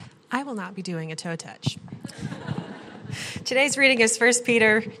I will not be doing a toe touch. Today's reading is 1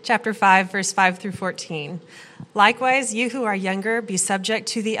 Peter chapter 5, verse 5 through 14. Likewise, you who are younger, be subject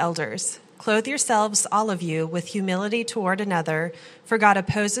to the elders. Clothe yourselves, all of you, with humility toward another, for God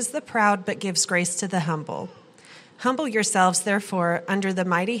opposes the proud but gives grace to the humble. Humble yourselves, therefore, under the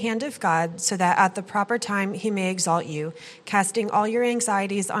mighty hand of God, so that at the proper time he may exalt you, casting all your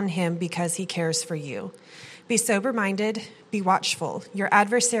anxieties on him because he cares for you. Be sober-minded, be watchful. Your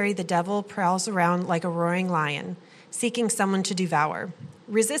adversary, the devil, prowls around like a roaring lion, seeking someone to devour.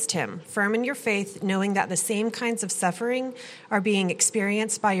 Resist him, firm in your faith, knowing that the same kinds of suffering are being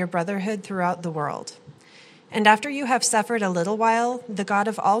experienced by your brotherhood throughout the world. And after you have suffered a little while, the God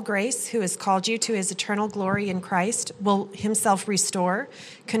of all grace, who has called you to his eternal glory in Christ, will himself restore,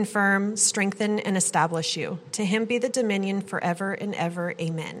 confirm, strengthen, and establish you. To him be the dominion forever and ever.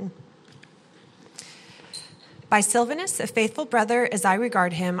 Amen. By Silvanus, a faithful brother as I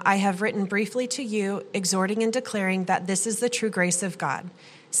regard him, I have written briefly to you, exhorting and declaring that this is the true grace of God.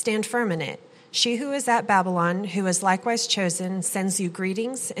 Stand firm in it. She who is at Babylon, who is likewise chosen, sends you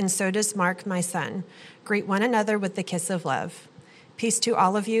greetings, and so does Mark, my son. Greet one another with the kiss of love. Peace to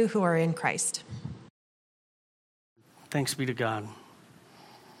all of you who are in Christ. Thanks be to God.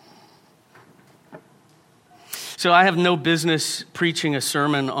 So I have no business preaching a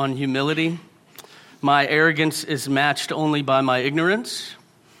sermon on humility. My arrogance is matched only by my ignorance.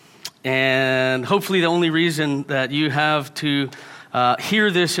 And hopefully the only reason that you have to hear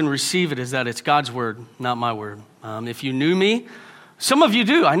this and receive it is that it's God's word, not my word. If you knew me, some of you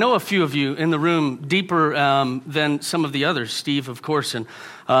do. I know a few of you in the room deeper than some of the others, Steve, of course. And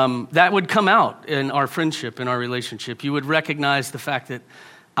that would come out in our friendship, in our relationship. You would recognize the fact that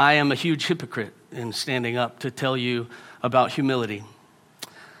I am a huge hypocrite in standing up to tell you about humility.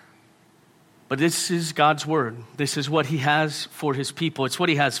 But this is God's word. This is what he has for his people. It's what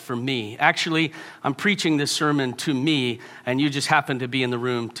he has for me. Actually, I'm preaching this sermon to me, and you just happen to be in the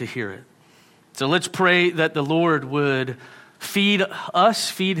room to hear it. So let's pray that the Lord would feed us,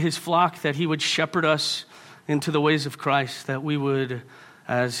 feed his flock, that he would shepherd us into the ways of Christ, that we would,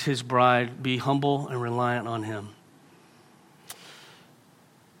 as his bride, be humble and reliant on him.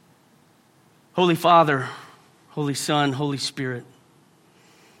 Holy Father, Holy Son, Holy Spirit,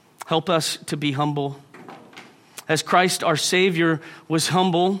 help us to be humble. As Christ, our Savior, was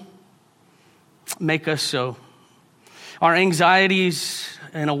humble, make us so. Our anxieties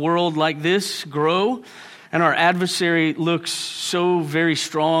in a world like this grow, and our adversary looks so very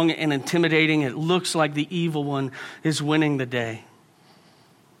strong and intimidating. It looks like the evil one is winning the day.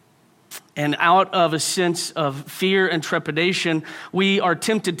 And out of a sense of fear and trepidation, we are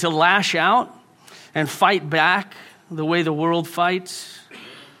tempted to lash out and fight back the way the world fights.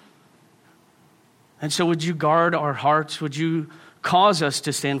 And so would you guard our hearts? Would you cause us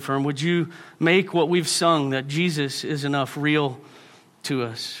to stand firm? Would you make what we've sung, that Jesus is enough, real to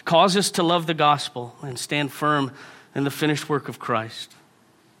us? Cause us to love the gospel and stand firm in the finished work of Christ,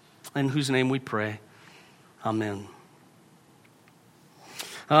 in whose name we pray. Amen.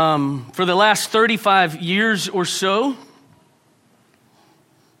 For the last 35 years or so,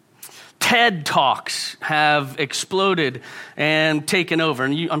 TED Talks have exploded and taken over.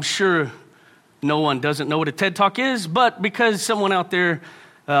 And I'm sure no one doesn't know what a TED Talk is, but because someone out there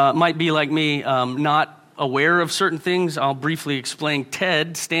might be like me, not aware of certain things, I'll briefly explain.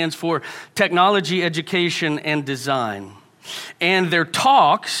 TED stands for Technology, Education, and Design. And their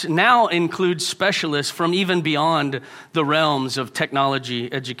talks now include specialists from even beyond the realms of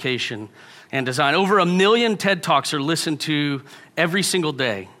technology, education, and design. Over 1 million TED Talks are listened to every single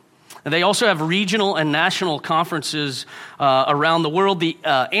day. And they also have regional and national conferences around the world. The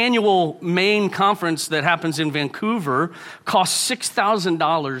annual main conference that happens in Vancouver costs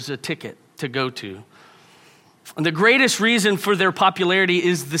 $6,000 a ticket to go to. And the greatest reason for their popularity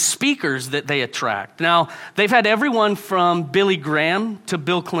is the speakers that they attract. Now, they've had everyone from Billy Graham to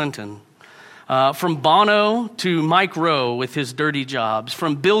Bill Clinton, from Bono to Mike Rowe with his dirty jobs,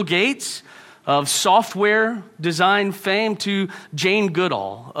 from Bill Gates of software design fame to Jane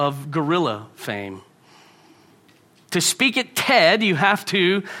Goodall of gorilla fame. To speak at TED, you have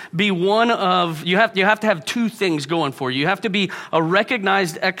to be you have to have two things going for you. You have to be a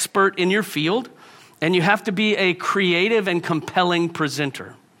recognized expert in your field, and you have to be a creative and compelling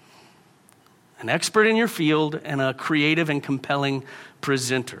presenter. An expert in your field and a creative and compelling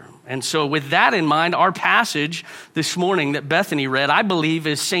presenter. And so with that in mind, our passage this morning that Bethany read, I believe,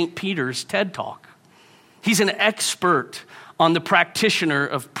 is St. Peter's TED Talk. He's an expert on the practitioner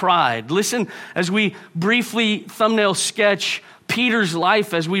of pride. Listen as we briefly thumbnail sketch Peter's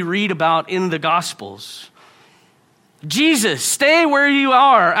life as we read about in the Gospels. Jesus, stay where you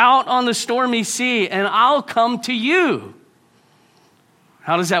are, out on the stormy sea, and I'll come to you.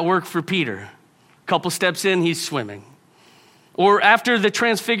 How does that work for Peter? A couple steps in, he's swimming. Or after the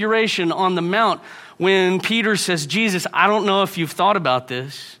transfiguration on the mount, when Peter says, Jesus, I don't know if you've thought about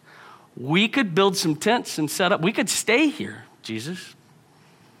this. We could build some tents and set up. We could stay here, Jesus.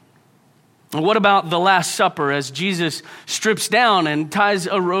 And what about the Last Supper as Jesus strips down and ties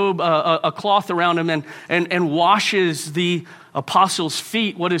a robe, a cloth around him and washes the apostles'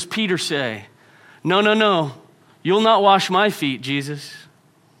 feet? What does Peter say? No. You'll not wash my feet, Jesus.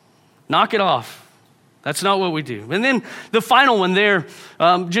 Knock it off. That's not what we do. And then the final one there,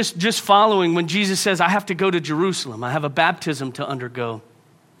 just following when Jesus says, I have to go to Jerusalem. I have a baptism to undergo.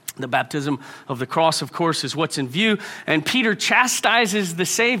 The baptism of the cross, of course, is what's in view. And Peter chastises the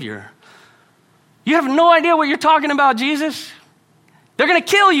Savior. You have no idea what you're talking about, Jesus. They're going to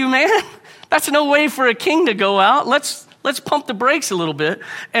kill you, man. That's no way for a king to go out. Let's pump the brakes a little bit.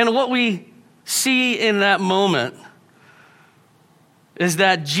 And what we see in that moment is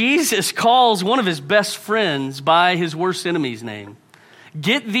that Jesus calls one of his best friends by his worst enemy's name.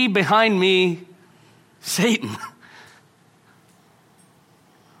 Get thee behind me, Satan.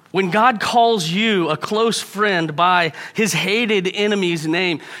 When God calls you a close friend by his hated enemy's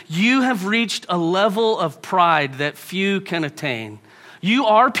name, you have reached a level of pride that few can attain. You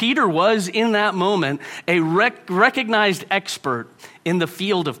are, Peter was in that moment, a recognized expert in the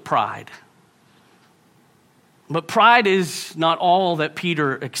field of pride. But pride is not all that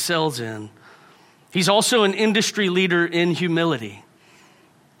Peter excels in. He's also an industry leader in humility.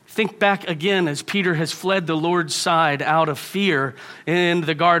 Think back again as Peter has fled the Lord's side out of fear in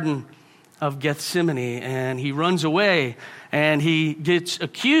the Garden of Gethsemane, and he runs away and he gets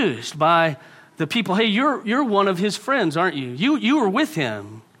accused by the people. Hey, you're one of his friends, aren't you? You were with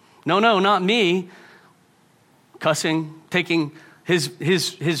him. No, not me. Cussing, taking his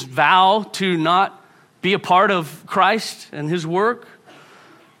vow to not be a part of Christ and his work.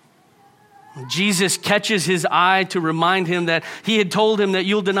 Jesus catches his eye to remind him that he had told him that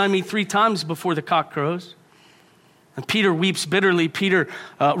you'll deny me 3 times before the cock crows. And Peter weeps bitterly. Peter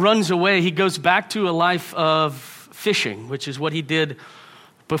runs away. He goes back to a life of fishing, which is what he did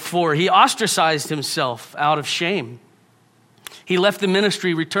before. He ostracized himself out of shame. He left the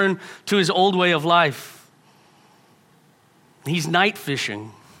ministry, returned to his old way of life. He's night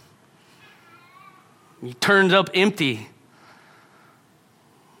fishing. He turns up empty.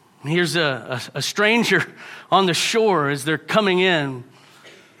 Here's a stranger on the shore as they're coming in.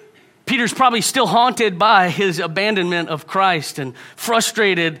 Peter's probably still haunted by his abandonment of Christ and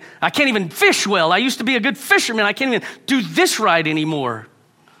frustrated. I can't even fish well. I used to be a good fisherman. I can't even do this right anymore.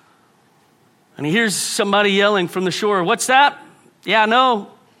 And he hears somebody yelling from the shore, "What's that?" "Yeah,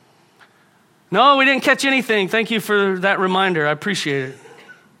 no, we didn't catch anything. Thank you for that reminder. I appreciate it."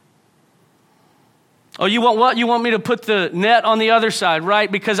 "Oh, you want what? You want me to put the net on the other side, right?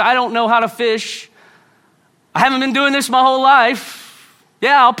 Because I don't know how to fish. I haven't been doing this my whole life.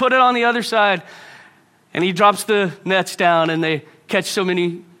 Yeah, I'll put it on the other side." And he drops the nets down and they catch so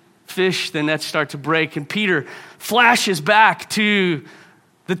many fish, the nets start to break. And Peter flashes back to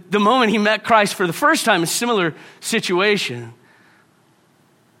the moment he met Christ for the first time, a similar situation.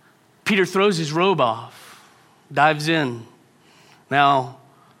 Peter throws his robe off, dives in. Now,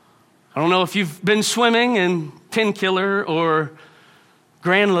 I don't know if you've been swimming in Tenkiller or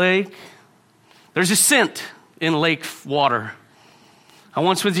Grand Lake. There's a scent in lake water. I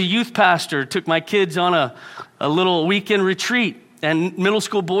once was a youth pastor, took my kids on a little weekend retreat, and middle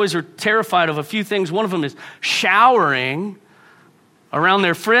school boys are terrified of a few things. One of them is showering around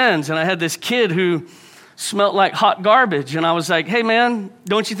their friends, and I had this kid who smelled like hot garbage, and I was like, "Hey man,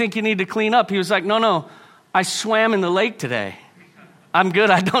 don't you think you need to clean up?" He was like, No, I swam in the lake today. I'm good,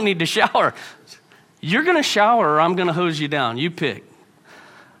 I don't need to shower. You're going to shower or I'm going to hose you down. You pick.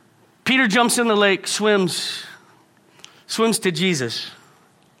 Peter jumps in the lake, swims to Jesus.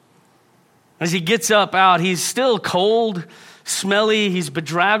 As he gets up out, he's still cold, smelly, he's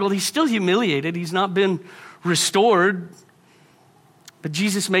bedraggled, he's still humiliated, he's not been restored. But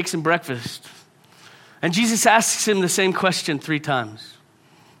Jesus makes him breakfast. And Jesus asks him the same question 3 times.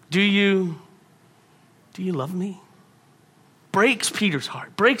 Do you love me? Breaks Peter's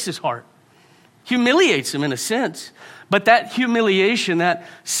heart, breaks his heart, humiliates him in a sense. But that humiliation, that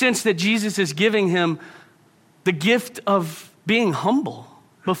sense that Jesus is giving him the gift of being humble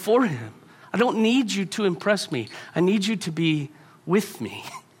before him. I don't need you to impress me. I need you to be with me.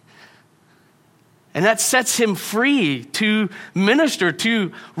 And that sets him free to minister,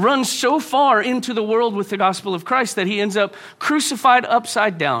 to run so far into the world with the gospel of Christ that he ends up crucified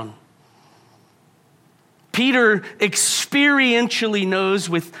upside down. Peter experientially knows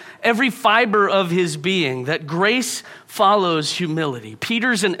with every fiber of his being that grace follows humility.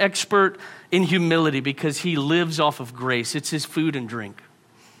 Peter's an expert in humility because he lives off of grace. It's his food and drink.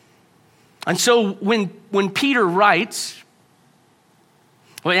 And so when Peter writes,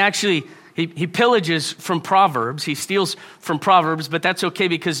 well, actually, he pillages from Proverbs. He steals from Proverbs, but that's okay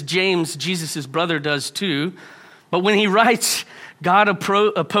because James, Jesus' brother, does too. But when he writes, God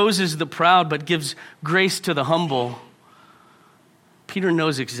opposes the proud but gives grace to the humble, Peter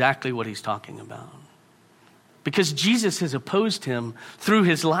knows exactly what he's talking about. Because Jesus has opposed him through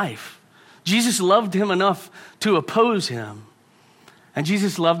his life. Jesus loved him enough to oppose him. And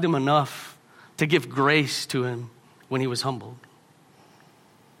Jesus loved him enough to give grace to him when he was humbled.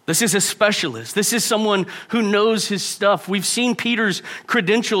 This is a specialist. This is someone who knows his stuff. We've seen Peter's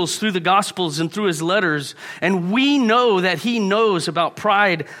credentials through the Gospels and through his letters, and we know that he knows about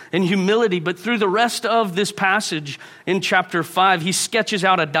pride and humility. But through the rest of this passage in chapter 5, he sketches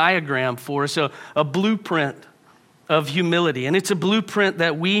out a diagram for us, a blueprint of humility. And it's a blueprint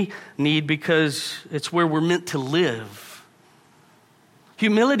that we need because it's where we're meant to live.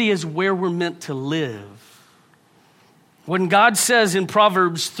 Humility is where we're meant to live. When God says in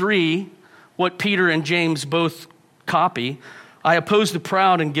Proverbs 3, what Peter and James both copy, I oppose the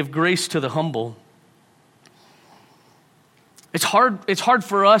proud and give grace to the humble. It's hard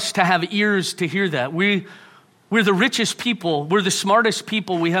for us to have ears to hear that. We're the richest people. We're the smartest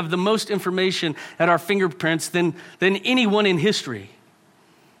people. We have the most information at our fingerprints than anyone in history.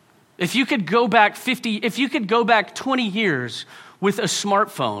 If you could go back 20 years with a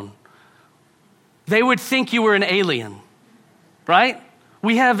smartphone, they would think you were an alien. Right?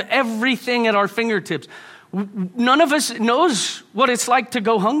 We have everything at our fingertips. None of us knows what it's like to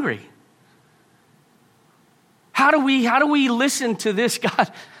go hungry. How do we listen to this?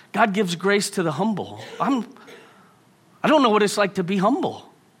 God gives grace to the humble. I don't know what it's like to be humble.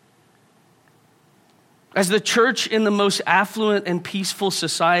 As the church in the most affluent and peaceful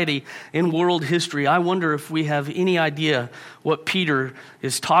society in world history, I wonder if we have any idea what Peter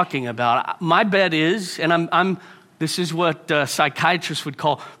is talking about. My bet is, and this is what psychiatrists would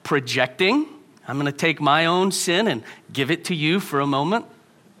call projecting. I'm going to take my own sin and give it to you for a moment.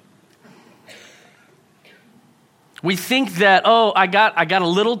 We think that, I got a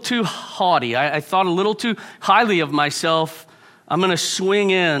little too haughty. I thought a little too highly of myself. I'm going to swing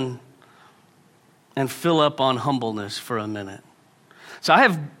in and fill up on humbleness for a minute. So I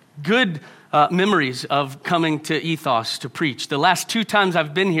have good memories of coming to Ethos to preach. The last 2 times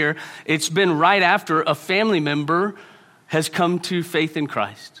I've been here, it's been right after a family member has come to faith in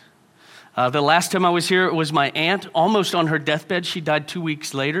Christ. The last time I was here, it was my aunt, almost on her deathbed. She died 2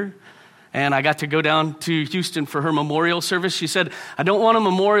 weeks later. And I got to go down to Houston for her memorial service. She said, I don't want a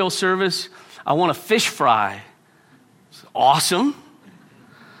memorial service. I want a fish fry. It's awesome.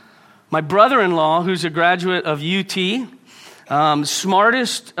 My brother-in-law, who's a graduate of UT,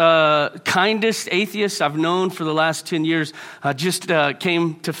 smartest, kindest atheist I've known for the last 10 years, just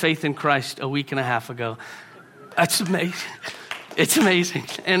came to faith in Christ a week and a half ago. That's amazing. It's amazing.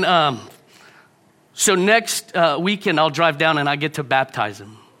 And so next weekend, I'll drive down and I get to baptize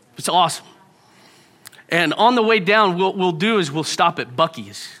him. It's awesome. And on the way down, we'll stop at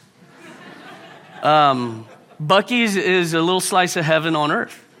Buc-ee's. Buc-ee's is a little slice of heaven on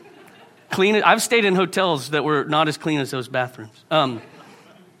earth. Clean. I've stayed in hotels that were not as clean as those bathrooms. And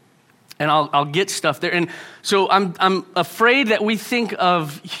I'll get stuff there. And so I'm afraid that we think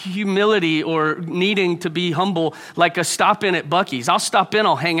of humility or needing to be humble like a stop in at Buc-ee's. I'll stop in,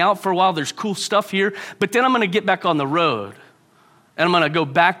 I'll hang out for a while. There's cool stuff here. But then I'm going to get back on the road. And I'm going to go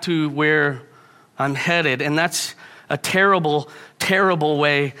back to where I'm headed. And that's a terrible, terrible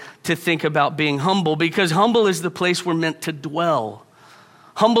way to think about being humble, because humble is the place we're meant to dwell.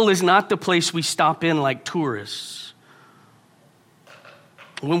 Humble is not the place we stop in like tourists.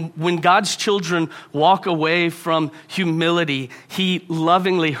 When God's children walk away from humility, he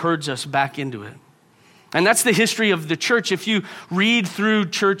lovingly herds us back into it. And that's the history of the church. If you read through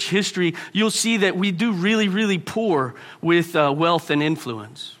church history, you'll see that we do really, really poor with wealth and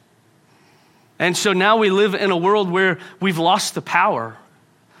influence. And so now we live in a world where we've lost the power.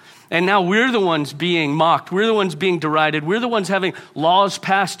 And now we're the ones being mocked. We're the ones being derided. We're the ones having laws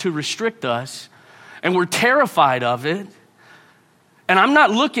passed to restrict us. And we're terrified of it. And I'm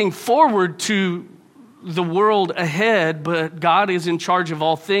not looking forward to the world ahead, but God is in charge of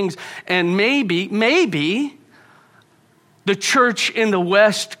all things. And maybe the church in the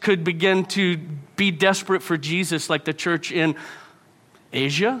West could begin to be desperate for Jesus like the church in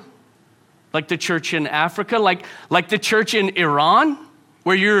Asia, like the church in Africa, like the church in Iran,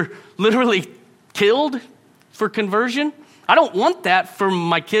 where you're literally killed for conversion. I don't want that for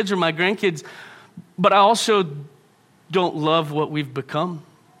my kids or my grandkids, but I also don't love what we've become.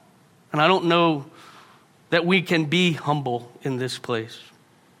 And I don't know that we can be humble in this place.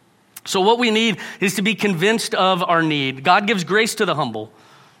 So what we need is to be convinced of our need. God gives grace to the humble.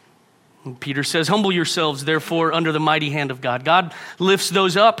 And Peter says, humble yourselves, therefore, under the mighty hand of God. God lifts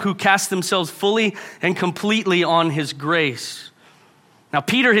those up who cast themselves fully and completely on his grace. Now,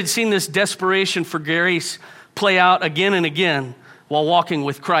 Peter had seen this desperation for grace play out again and again while walking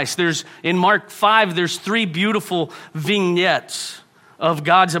with Christ. In Mark 5, there's 3 beautiful vignettes of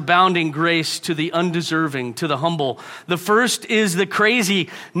God's abounding grace to the undeserving, to the humble. The first is the crazy,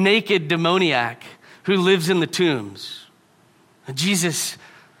 naked demoniac who lives in the tombs. Jesus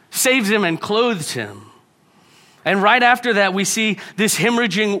saves him and clothes him. And right after that, we see this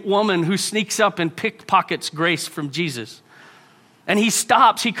hemorrhaging woman who sneaks up and pickpockets grace from Jesus. And he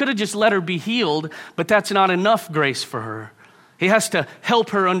stops. He could have just let her be healed, but that's not enough grace for her. He has to help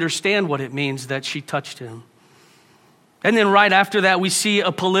her understand what it means that she touched him. And then right after that, we see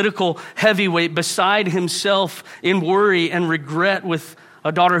a political heavyweight beside himself in worry and regret with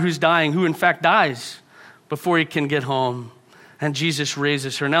a daughter who's dying, who in fact dies before he can get home. And Jesus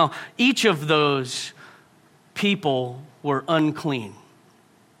raises her. Now, each of those people were unclean.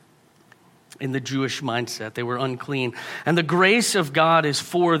 In the Jewish mindset, they were unclean. And the grace of God is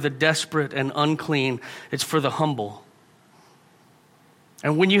for the desperate and unclean. It's for the humble.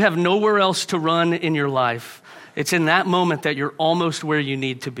 And when you have nowhere else to run in your life, it's in that moment that you're almost where you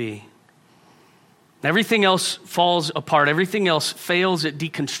need to be. Everything else falls apart. Everything else fails. It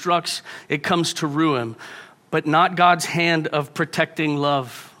deconstructs. It comes to ruin. But not God's hand of protecting love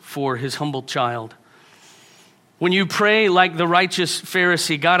for his humble child. When you pray like the righteous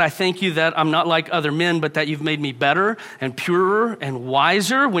Pharisee, God, I thank you that I'm not like other men, but that you've made me better and purer and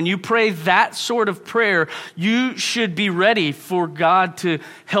wiser. When you pray that sort of prayer, you should be ready for God to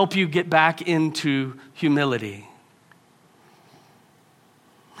help you get back into humility.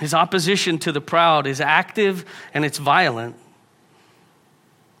 His opposition to the proud is active and it's violent.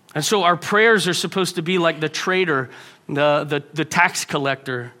 And so our prayers are supposed to be like the traitor, the tax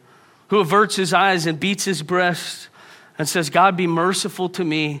collector, who averts his eyes and beats his breast and says, God, be merciful to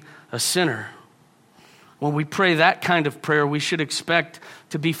me, a sinner. When we pray that kind of prayer, we should expect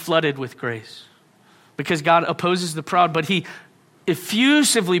to be flooded with grace, because God opposes the proud, but he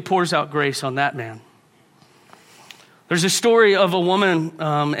effusively pours out grace on that man. There's a story of a woman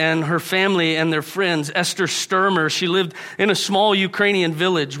and her family and their friends, Esther Sturmer. She lived in a small Ukrainian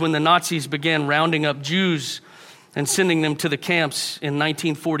village when the Nazis began rounding up Jews and sending them to the camps in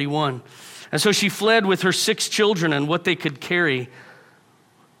 1941. And so she fled with her 6 children and what they could carry.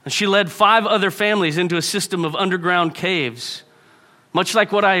 And she led 5 other families into a system of underground caves, much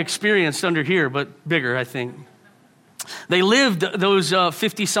like what I experienced under here, but bigger, I think. They lived, those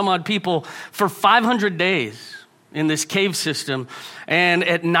 50 some odd people, for 500 days in this cave system. And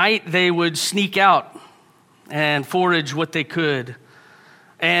at night, they would sneak out and forage what they could.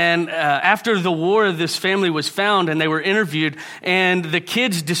 And after the war, this family was found and they were interviewed, and the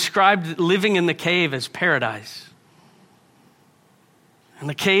kids described living in the cave as paradise. And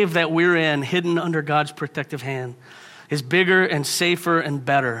the cave that we're in, hidden under God's protective hand, is bigger and safer and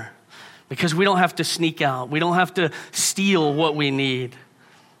better, because we don't have to sneak out. We don't have to steal what we need.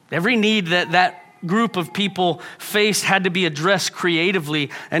 Every need that group of people faced had to be addressed creatively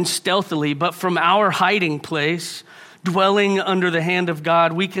and stealthily, but from our hiding place, dwelling under the hand of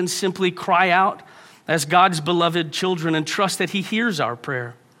God, we can simply cry out as God's beloved children and trust that he hears our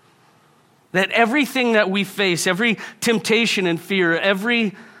prayer. That everything that we face, every temptation and fear,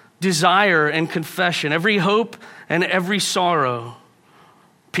 every desire and confession, every hope and every sorrow,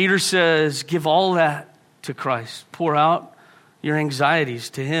 Peter says, give all that to Christ. Pour out your anxieties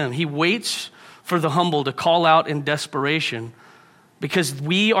to him. He waits for the humble to call out in desperation, because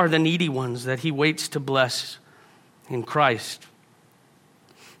we are the needy ones that he waits to bless in Christ.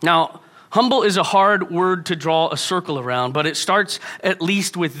 Now, humble is a hard word to draw a circle around, but it starts at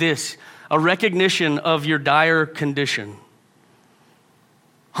least with this: a recognition of your dire condition.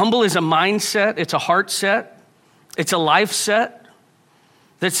 Humble is a mindset, it's a heart set, it's a life set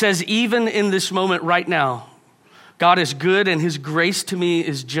that says, even in this moment right now, God is good and his grace to me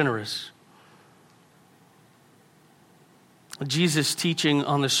is generous. Jesus' teaching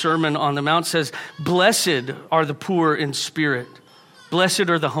on the Sermon on the Mount says, blessed are the poor in spirit. Blessed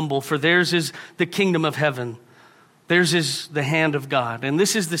are the humble, for theirs is the kingdom of heaven. Theirs is the hand of God. And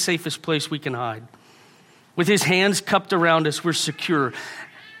this is the safest place we can hide. With his hands cupped around us, we're secure.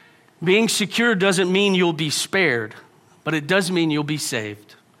 Being secure doesn't mean you'll be spared, but it does mean you'll be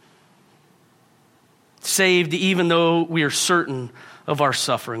saved. saved even though we are certain of our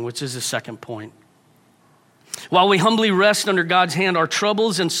suffering, which is the second point. While we humbly rest under God's hand, our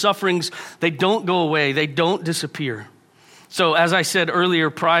troubles and sufferings, they don't go away. They don't disappear. So as I said earlier,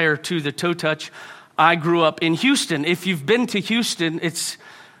 prior to the toe touch, I grew up in Houston. If you've been to Houston, it's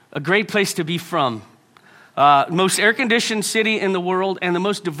a great place to be from. Most air-conditioned city in the world and the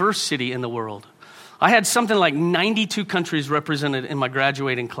most diverse city in the world. I had something like 92 countries represented in my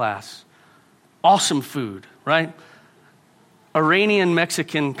graduating class. Awesome food, right?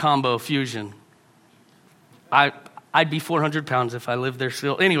 Iranian-Mexican combo fusion. I'd be 400 pounds if I lived there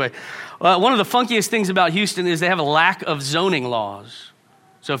still. Anyway, one of the funkiest things about Houston is they have a lack of zoning laws.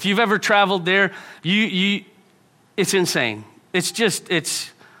 So if you've ever traveled there, it's insane.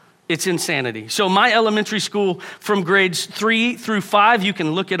 It's insanity. So my elementary school, from grades 3 through 5, you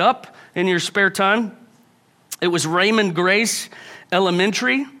can look it up in your spare time. It was Raymond Grace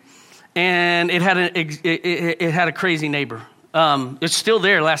Elementary, and it had a crazy neighbor. It's still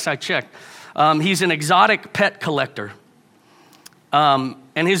there, last I checked. He's an exotic pet collector.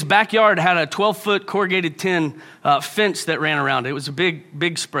 And his backyard had a 12-foot corrugated tin fence that ran around it. It was a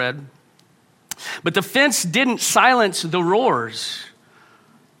big spread. But the fence didn't silence the roars.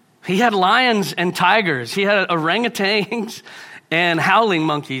 He had lions and tigers. He had orangutans and howling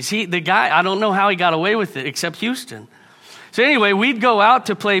monkeys. The guy, I don't know how he got away with it, except Houston. So anyway, we'd go out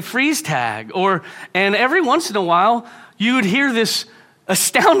to play freeze tag, and every once in a while, you would hear this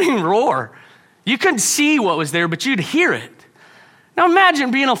astounding roar. You couldn't see what was there, but you'd hear it. Now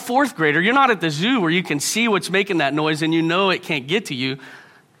imagine being a fourth grader. You're not at the zoo where you can see what's making that noise and you know it can't get to you.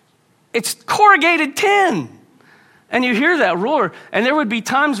 It's corrugated tin. And you hear that roar. And there would be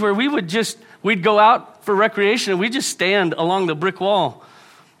times where we'd go out for recreation and we'd just stand along the brick wall.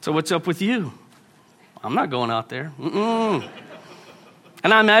 So what's up with you? I'm not going out there.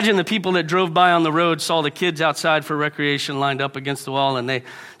 And I imagine the people that drove by on the road saw the kids outside for recreation lined up against the wall, and they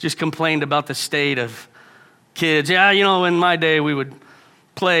just complained about the state of kids. Yeah, in my day we would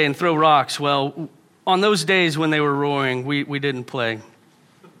play and throw rocks. Well, on those days when they were roaring, we didn't play.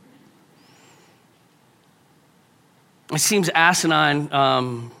 It seems asinine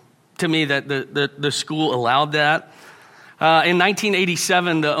to me that the school allowed that. In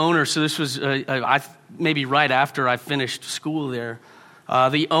 1987, the owner, so this was maybe right after I finished school there,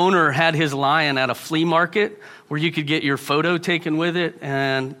 the owner had his lion at a flea market where you could get your photo taken with it.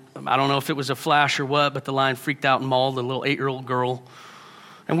 And I don't know if it was a flash or what, but the lion freaked out and mauled a little 8-year-old girl.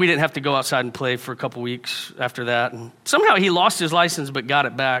 And we didn't have to go outside and play for a couple weeks after that. And somehow he lost his license but got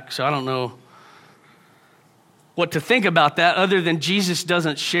it back. So I don't know what to think about that other than Jesus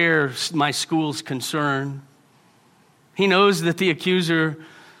doesn't share my school's concern. He knows that the accuser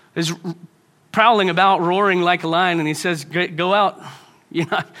is prowling about, roaring like a lion, and he says, go out. You're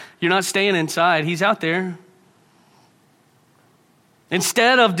not staying inside. He's out there.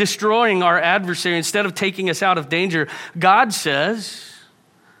 Instead of destroying our adversary, instead of taking us out of danger, God says,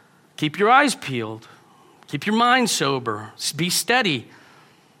 keep your eyes peeled. Keep your mind sober. Be steady.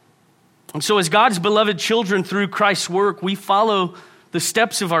 And so as God's beloved children through Christ's work, we follow the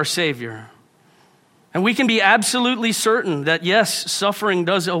steps of our Savior. And we can be absolutely certain that, yes, suffering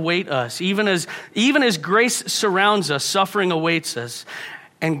does await us. Even as grace surrounds us, suffering awaits us,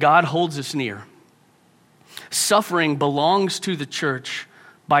 and God holds us near. Suffering belongs to the church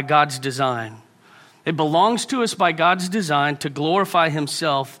by God's design. It belongs to us by God's design to glorify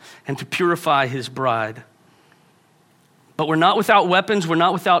himself and to purify his bride. But we're not without weapons. We're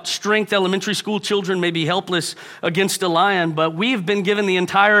not without strength. Elementary school children may be helpless against a lion, but we've been given the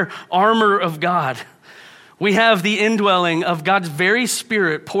entire armor of God. We have the indwelling of God's very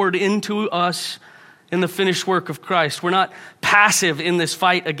Spirit poured into us in the finished work of Christ. We're not passive in this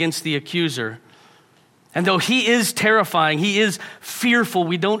fight against the accuser. And though he is terrifying, he is fearful,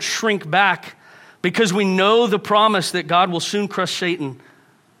 we don't shrink back because we know the promise that God will soon crush Satan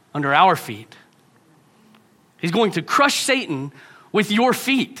under our feet. He's going to crush Satan with your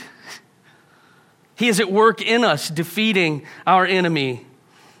feet. He is at work in us, defeating our enemy.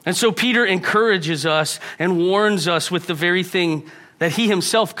 And so Peter encourages us and warns us with the very thing that he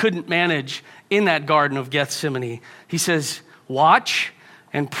himself couldn't manage in that Garden of Gethsemane. He says, watch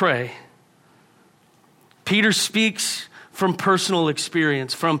and pray. Peter speaks from personal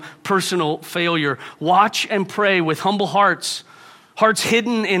experience, from personal failure. Watch and pray with humble hearts, hearts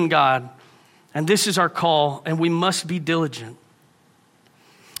hidden in God. And this is our call, and we must be diligent.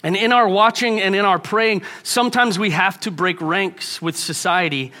 And in our watching and in our praying, sometimes we have to break ranks with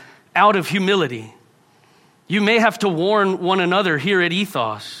society out of humility. You may have to warn one another here at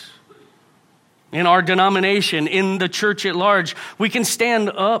Ethos, in our denomination, in the church at large. We can stand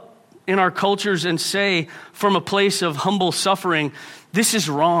up in our cultures and say from a place of humble suffering, this is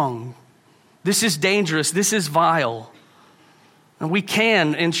wrong, this is dangerous, this is vile. And we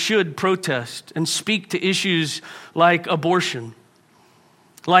can and should protest and speak to issues like abortion,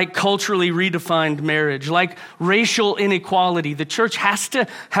 like culturally redefined marriage, like racial inequality. The church has to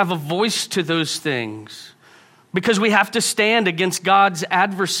have a voice to those things because we have to stand against God's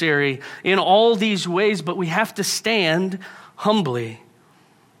adversary in all these ways, but we have to stand humbly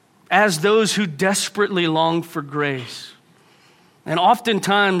as those who desperately long for grace. And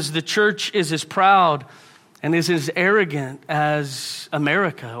oftentimes the church is as proud and is as arrogant as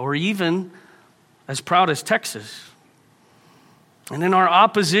America, or even as proud as Texas. And in our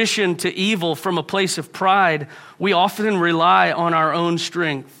opposition to evil from a place of pride, we often rely on our own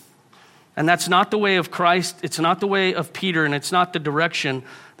strength. And that's not the way of Christ, it's not the way of Peter, and it's not the direction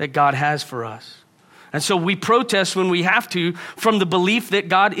that God has for us. And so we protest when we have to from the belief that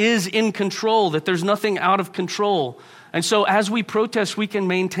God is in control, that there's nothing out of control. And so as we protest, we can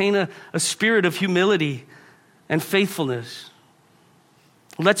maintain a spirit of humility and faithfulness.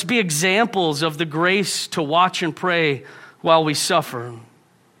 Let's be examples of the grace to watch and pray while we suffer.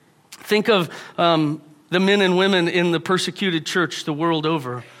 Think of the men and women in the persecuted church the world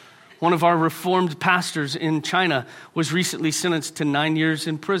over. One of our Reformed pastors in China was recently sentenced to 9 years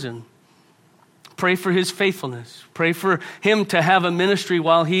in prison. Pray for his faithfulness. Pray for him to have a ministry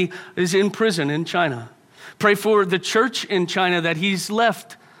while he is in prison in China. Pray for the church in China that he's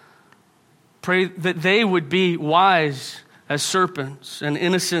left. Pray that they would be wise as serpents and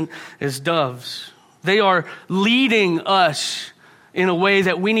innocent as doves. They are leading us in a way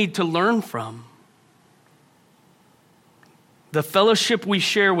that we need to learn from. The fellowship we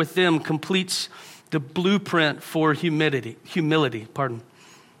share with them completes the blueprint for humility.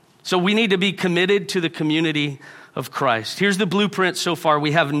 So we need to be committed to the community of Christ. Here's the blueprint so far.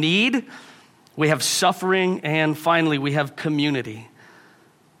 We have need, we have suffering, and finally we have community.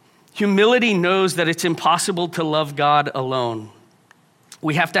 Humility knows that it's impossible to love God alone.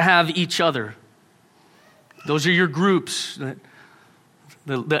 We have to have each other. Those are your groups.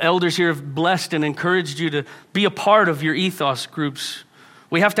 The elders here have blessed and encouraged you to be a part of your ethos groups.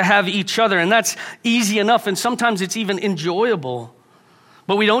 We have to have each other, and that's easy enough, and sometimes it's even enjoyable.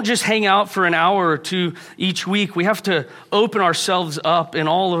 But we don't just hang out for an hour or two each week. We have to open ourselves up in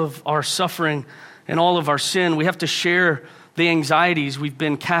all of our suffering and all of our sin. We have to share the anxieties we've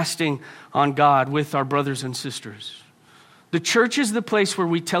been casting on God with our brothers and sisters. The church is the place where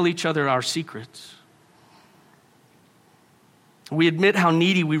we tell each other our secrets. We admit how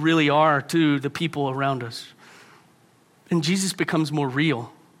needy we really are to the people around us. And Jesus becomes more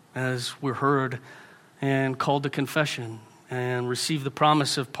real as we're heard and called to confession and receive the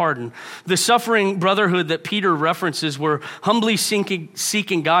promise of pardon. The suffering brotherhood that Peter references were humbly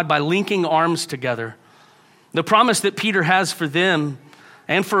seeking God by linking arms together. The promise that Peter has for them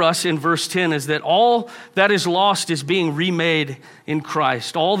and for us in verse 10 is that all that is lost is being remade in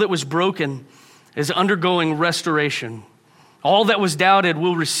Christ. All that was broken is undergoing restoration. All that was doubted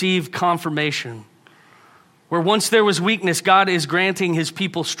will receive confirmation. Where once there was weakness, God is granting his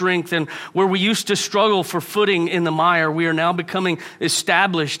people strength. And where we used to struggle for footing in the mire, we are now becoming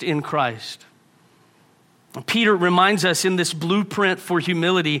established in Christ. Peter reminds us in this blueprint for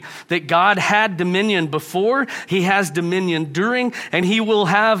humility that God had dominion before, he has dominion during, and he will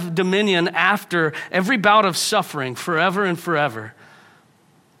have dominion after every bout of suffering forever and forever.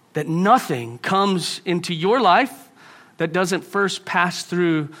 That nothing comes into your life that doesn't first pass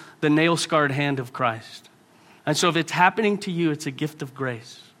through the nail-scarred hand of Christ. And so if it's happening to you, it's a gift of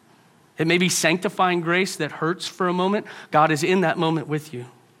grace. It may be sanctifying grace that hurts for a moment. God is in that moment with you.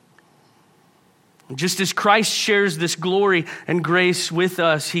 Just as Christ shares this glory and grace with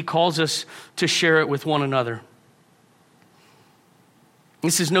us, he calls us to share it with one another.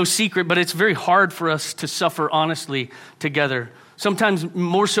 This is no secret, but it's very hard for us to suffer honestly together. Sometimes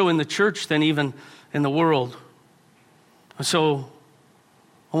more so in the church than even in the world. So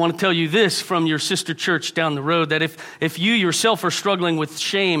I want to tell you this from your sister church down the road, that if you yourself are struggling with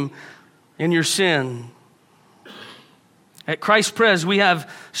shame in your sin, at Christ Pres, we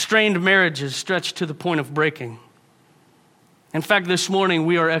have strained marriages stretched to the point of breaking. In fact, this morning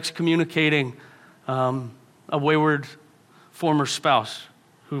we are excommunicating a wayward former spouse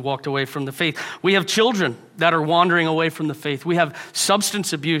who walked away from the faith. We have children that are wandering away from the faith. We have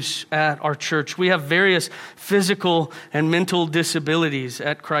substance abuse at our church. We have various physical and mental disabilities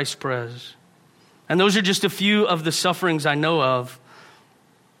at Christ Pres. And those are just a few of the sufferings I know of.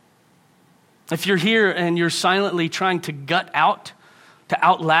 If you're here and you're silently trying to gut out, to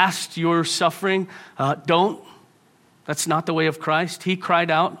outlast your suffering, don't. That's not the way of Christ. He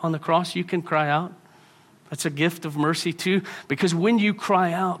cried out on the cross. You can cry out. That's a gift of mercy too, because when you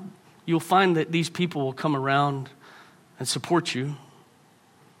cry out, you'll find that these people will come around and support you.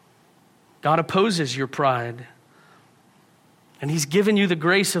 God opposes your pride. And he's given you the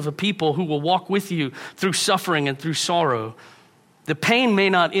grace of a people who will walk with you through suffering and through sorrow. The pain may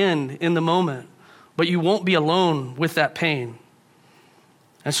not end in the moment, but you won't be alone with that pain.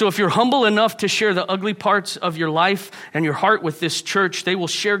 And so if you're humble enough to share the ugly parts of your life and your heart with this church, they will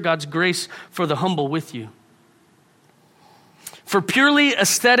share God's grace for the humble with you. For purely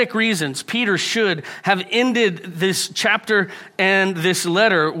aesthetic reasons, Peter should have ended this chapter and this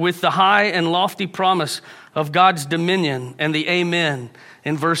letter with the high and lofty promise of God's dominion and the amen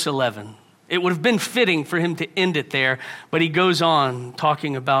in verse 11. It would have been fitting for him to end it there, but he goes on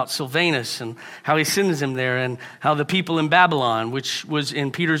talking about Silvanus and how he sends him there and how the people in Babylon, which was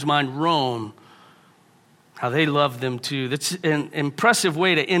in Peter's mind Rome, how they loved them too. That's an impressive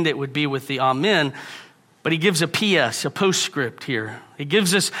way to end it would be with the amen. But he gives a PS, a postscript here. He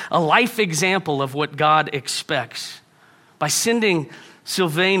gives us a life example of what God expects. By sending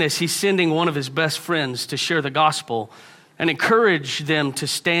Silvanus, he's sending one of his best friends to share the gospel and encourage them to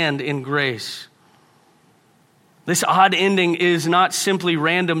stand in grace. This odd ending is not simply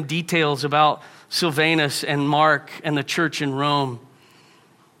random details about Silvanus and Mark and the church in Rome.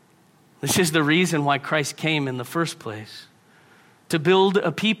 This is the reason why Christ came in the first place. To build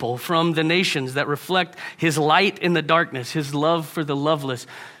a people from the nations that reflect his light in the darkness, his love for the loveless.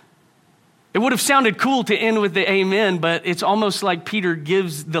 It would have sounded cool to end with the amen, but it's almost like Peter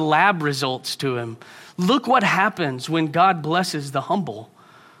gives the lab results to him. Look what happens when God blesses the humble.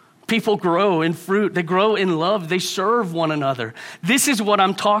 People grow in fruit. They grow in love. They serve one another. This is what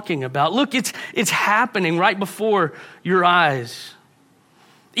I'm talking about. Look, it's happening right before your eyes.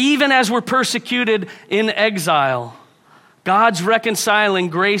 Even as we're persecuted in exile, God's reconciling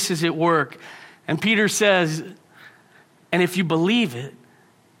grace is at work. And Peter says, and if you believe it,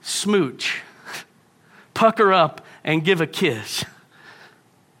 smooch, pucker up, and give a kiss.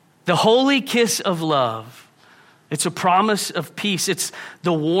 The holy kiss of love. It's a promise of peace. It's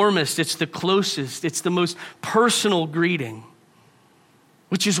the warmest, it's the closest, it's the most personal greeting.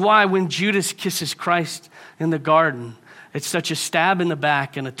 Which is why when Judas kisses Christ in the garden, it's such a stab in the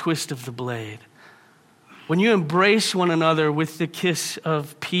back and a twist of the blade. When you embrace one another with the kiss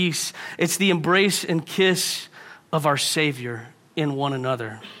of peace, it's the embrace and kiss of our Savior in one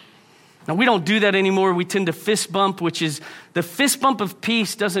another. Now, we don't do that anymore. We tend to fist bump, which is the fist bump of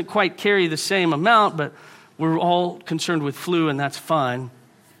peace doesn't quite carry the same amount, but we're all concerned with flu, and that's fine.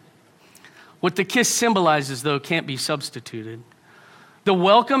 What the kiss symbolizes, though, can't be substituted. The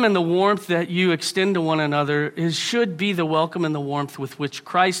welcome and the warmth that you extend to one another should be the welcome and the warmth with which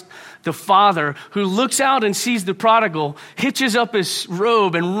Christ, the Father, who looks out and sees the prodigal, hitches up his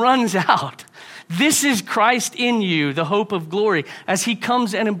robe and runs out. This is Christ in you, the hope of glory, as he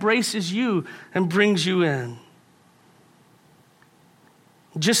comes and embraces you and brings you in.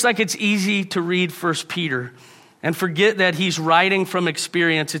 Just like it's easy to read 1 Peter and forget that he's writing from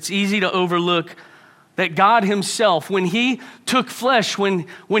experience, it's easy to overlook that God himself, when he took flesh, when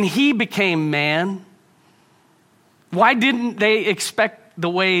he became man, why didn't they expect the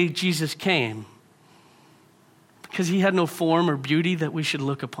way Jesus came? Because he had no form or beauty that we should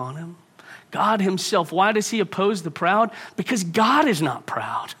look upon him. God himself, why does he oppose the proud? Because God is not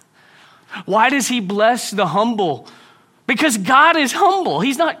proud. Why does he bless the humble? Because God is humble.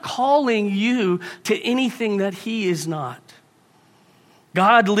 He's not calling you to anything that he is not.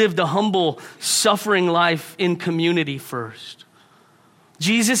 God lived a humble, suffering life in community first.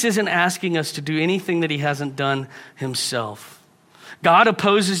 Jesus isn't asking us to do anything that he hasn't done himself. God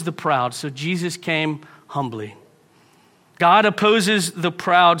opposes the proud, so Jesus came humbly. God opposes the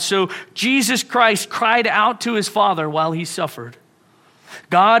proud, so Jesus Christ cried out to his Father while he suffered.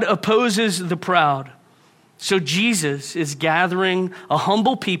 God opposes the proud, so Jesus is gathering a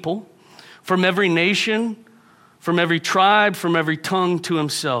humble people from every nation, from every tribe, from every tongue to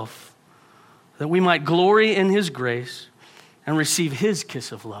himself, that we might glory in his grace and receive his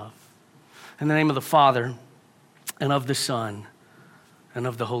kiss of love. In the name of the Father, and of the Son, and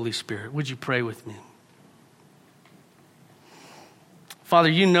of the Holy Spirit. Would you pray with me? Father,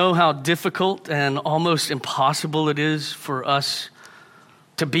 you know how difficult and almost impossible it is for us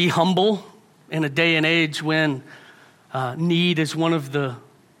to be humble in a day and age when need is one of the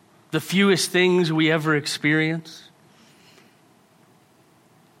fewest things we ever experience.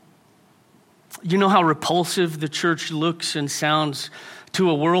 You know how repulsive the church looks and sounds to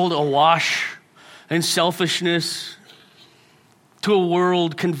a world awash in selfishness, to a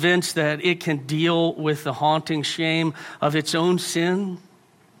world convinced that it can deal with the haunting shame of its own sin.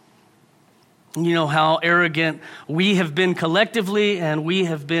 You know how arrogant we have been collectively and we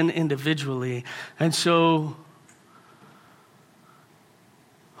have been individually. And so,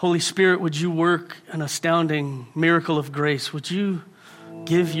 Holy Spirit, would you work an astounding miracle of grace? Would you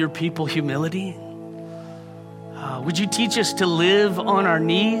give your people humility? Would you teach us to live on our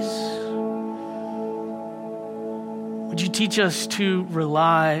knees? Would you teach us to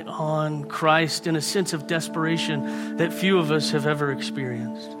rely on Christ in a sense of desperation that few of us have ever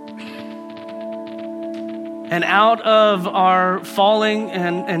experienced? And out of our falling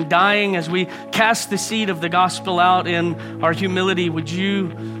and dying, as we cast the seed of the gospel out in our humility, would you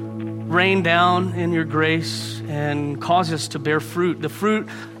rain down in your grace and cause us to bear fruit, the fruit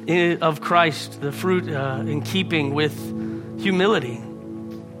of Christ, the fruit in keeping with humility,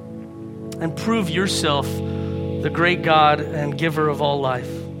 and prove yourself the great God and giver of all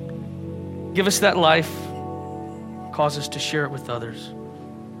life. Give us that life. Cause us to share it with others.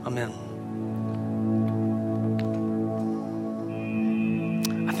 Amen.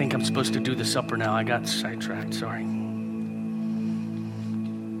 I think I'm supposed to do the supper now. I got sidetracked, sorry.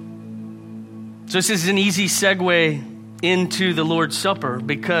 So this is an easy segue into the Lord's Supper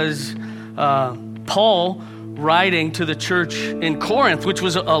because Paul, writing to the church in Corinth, which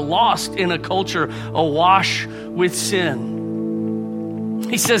was lost in a culture awash with sin,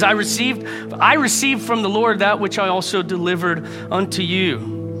 he says, I received from the Lord that which I also delivered unto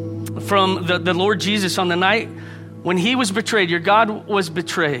you. From the Lord Jesus, on the night when he was betrayed, your God was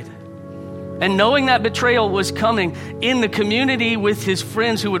betrayed. And knowing that betrayal was coming in the community with his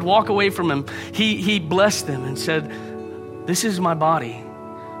friends who would walk away from him, he blessed them and said, this is my body,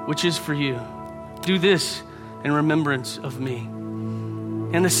 which is for you. Do this in remembrance of me.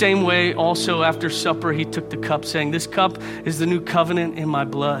 In the same way, also after supper, he took the cup, saying, this cup is the new covenant in my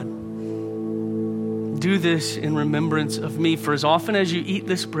blood. Do this in remembrance of me. For as often as you eat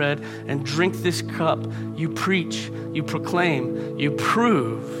this bread and drink this cup, you preach, you proclaim, you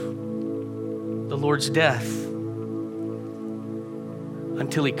prove the Lord's death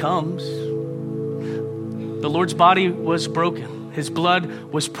until he comes. The Lord's body was broken. His blood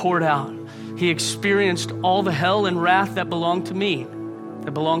was poured out. He experienced all the hell and wrath that belonged to me,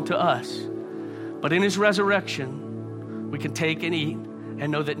 that belonged to us. But in his resurrection, we can take and eat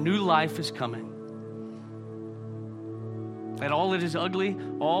and know that new life is coming. That all that is ugly,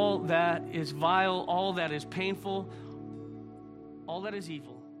 all that is vile, all that is painful, all that is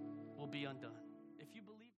evil will be undone.